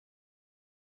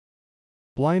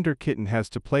Blinderkitten has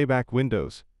to playback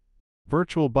windows,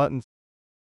 virtual buttons,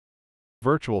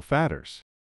 virtual faders.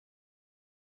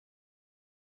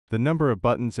 The number of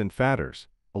buttons and faders,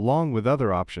 along with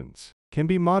other options, can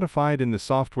be modified in the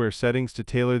software settings to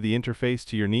tailor the interface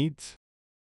to your needs.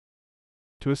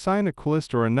 To assign a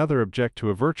list or another object to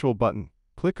a virtual button,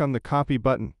 click on the Copy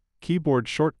button, keyboard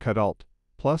shortcut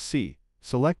Alt+C,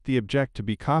 select the object to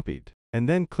be copied, and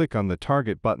then click on the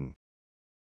Target button.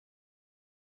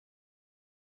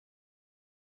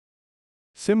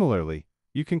 Similarly,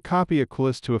 you can copy a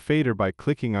list to a fader by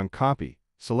clicking on Copy,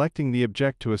 selecting the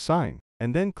object to assign,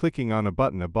 and then clicking on a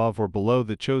button above or below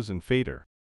the chosen fader.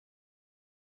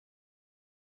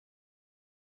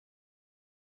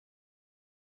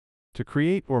 To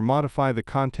create or modify the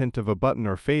content of a button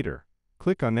or fader,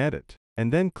 click on Edit,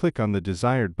 and then click on the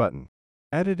desired button.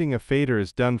 Editing a fader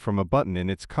is done from a button in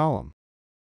its column.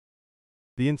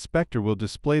 The inspector will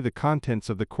display the contents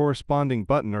of the corresponding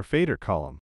button or fader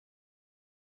column.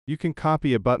 You can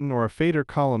copy a button or a fader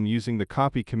column using the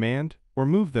Copy command, or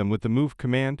move them with the Move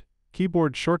command,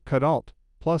 keyboard shortcut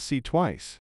Alt+C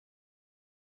twice.